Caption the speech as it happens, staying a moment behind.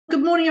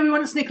Good morning,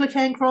 everyone. It's Nicola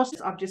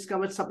Cairncross. I've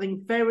discovered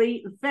something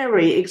very,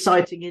 very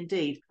exciting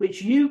indeed,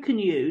 which you can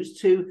use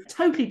to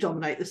totally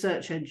dominate the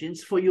search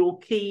engines for your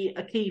key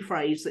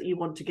phrase that you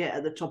want to get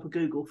at the top of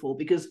Google for,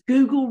 because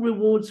Google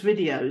rewards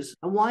videos.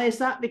 And why is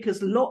that?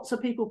 Because lots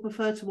of people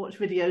prefer to watch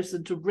videos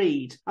than to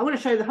read. I'm going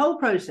to show you the whole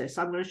process.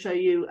 I'm going to show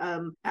you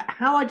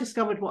how I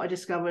discovered what I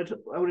discovered.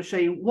 I want to show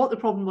you what the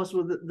problem was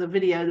with the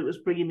video that was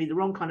bringing me the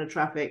wrong kind of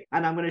traffic.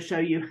 And I'm going to show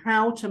you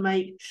how to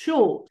make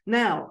shorts.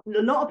 Now,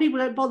 a lot of people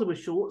don't bother with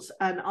shorts,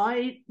 and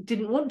I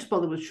didn't want to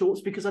bother with shorts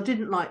because I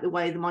didn't like the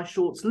way that my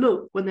shorts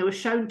looked when they were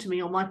shown to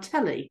me on my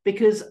telly,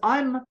 because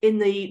I'm in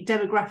the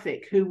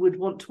demographic who would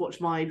want to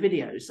watch my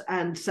videos,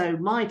 and so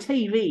my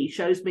TV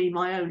shows me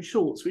my own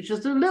shorts, which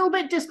is a little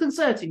bit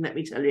disconcerting, let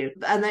me tell you.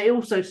 And they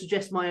also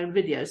suggest my own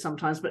videos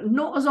sometimes, but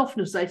not as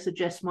often as they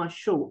suggest my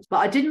shorts. But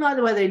I didn't like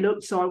the way they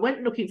looked, so I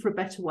went looking for a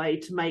better way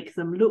to make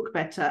them look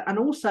better. And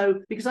also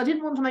because I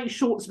didn't want to make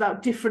shorts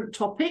about different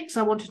topics,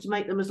 I wanted to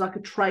make them as like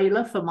a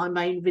trailer for my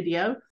main video.